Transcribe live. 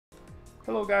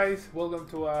Hello guys, welcome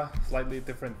to a slightly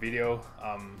different video.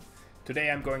 Today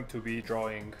I'm going to be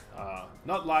drawing,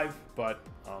 not live, but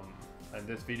in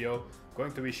this video,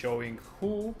 going to be showing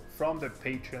who from the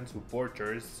Patreon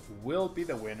supporters will be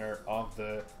the winner of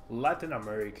the Latin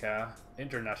America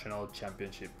International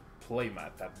Championship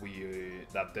Playmat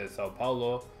that the Sao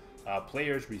Paulo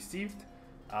players received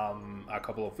a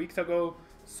couple of weeks ago.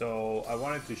 So I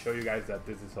wanted to show you guys that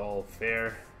this is all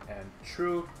fair and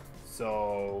true.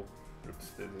 So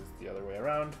oops, this is the other way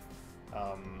around.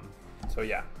 So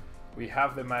yeah, we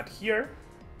have the mat here,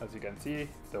 as you can see,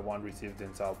 the one received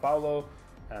in Sao Paulo,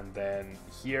 and then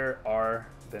here are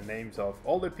the names of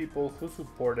all the people who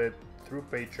supported through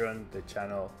Patreon the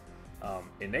channel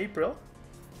in April.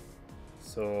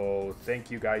 So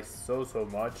thank you guys so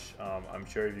much. I'm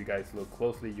sure if you guys look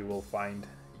closely, you will find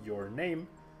your name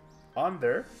on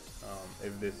there.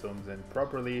 If this zooms in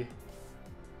properly,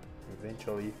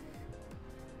 eventually.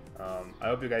 I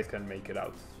hope you guys can make it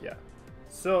out. Yeah.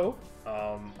 So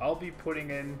I'll be putting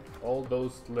in all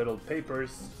those little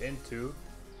papers into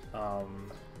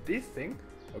this thing,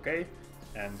 okay?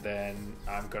 And then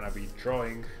I'm gonna be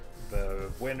drawing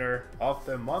the winner of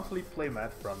the monthly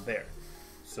playmat from there.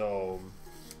 So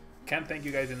can't thank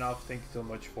you guys enough. Thank you so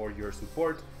much for your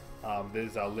support.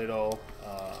 This is a little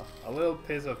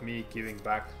piece of me giving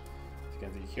back. As you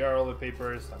can see, here are all the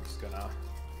papers. I'm just gonna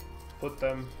put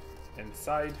them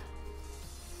inside,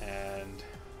 and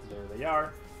there they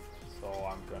are. So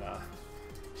I'm gonna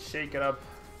shake it up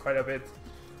quite a bit.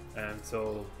 And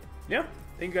so yeah,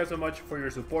 thank you guys so much for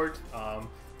your support.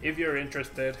 If you're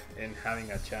interested in having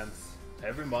a chance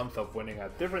every month of winning a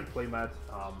different playmat,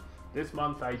 this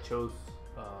month I chose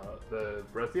the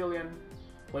Brazilian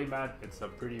playmat. It's a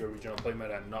pretty original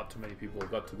playmat and not too many people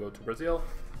got to go to Brazil,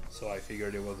 so I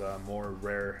figured it was a more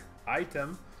rare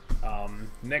item.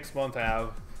 Next month I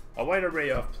have a wide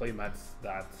array of playmats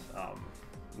that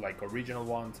like original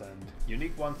ones and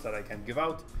unique ones that I can give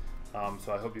out.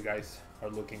 So I hope you guys are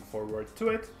looking forward to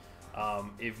it.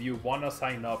 If you want to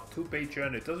sign up to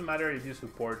Patreon, it doesn't matter if you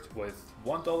support with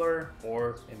 $1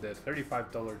 or in the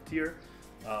 $35 tier.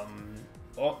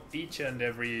 Each and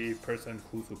every person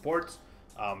who supports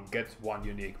gets one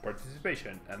unique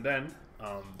participation, and then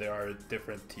there are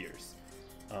different tiers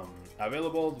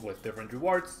available with different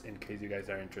rewards in case you guys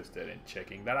are interested in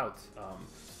checking that out.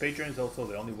 Patreon is also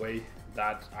the only way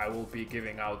that I will be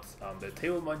giving out the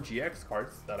Tablemon GX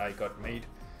cards that I got made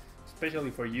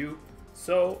especially for you.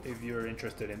 So if you're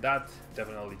interested in that,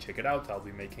 definitely check it out. I'll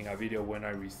be making a video when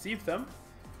I receive them.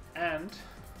 And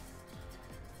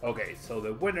okay, so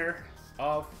the winner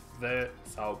of the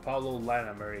Sao Paulo Latin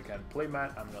American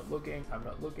playmat, I'm not looking,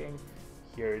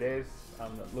 here it is,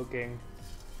 I'm not looking,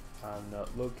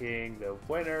 the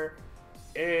winner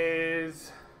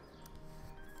is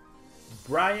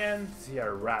Brian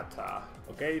Ciarrata.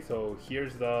 Okay, so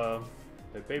here's the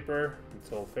paper,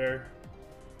 it's all fair.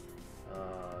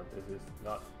 This is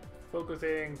not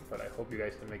focusing, but I hope you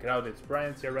guys can make it out. It's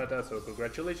Brian Ciarrata, so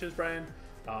congratulations, Brian.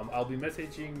 I'll be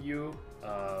messaging you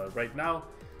right now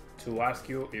to ask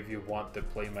you if you want the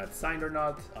playmat signed or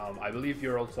not. I believe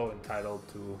you're also entitled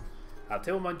to a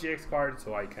Tablemon GX card,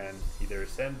 so I can either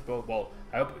send both. Well,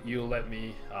 I hope you let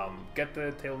me get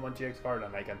the Tablemon GX card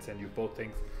and I can send you both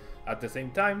things at the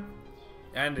same time.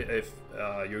 And if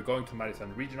you're going to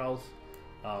Madison Regionals,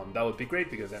 that would be great,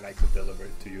 because then I could deliver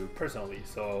it to you personally.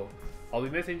 So I'll be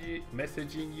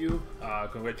messaging you.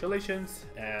 Congratulations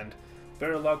and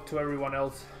better luck to everyone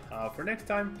else for next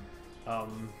time.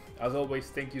 As always,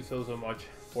 thank you so much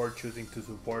for choosing to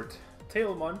support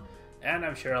Tablemon, and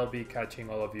I'm sure I'll be catching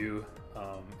all of you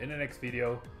in the next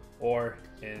video or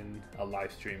in a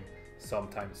live stream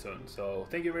sometime soon. So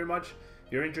thank you very much.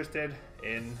 If you're interested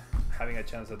in having a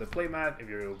chance at the playmat, if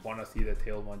you want to see the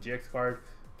Tablemon GX card,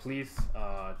 please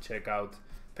check out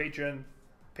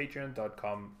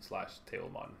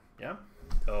patreon.com/Tablemon. Yeah.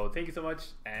 So thank you so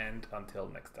much, and until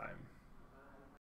next time.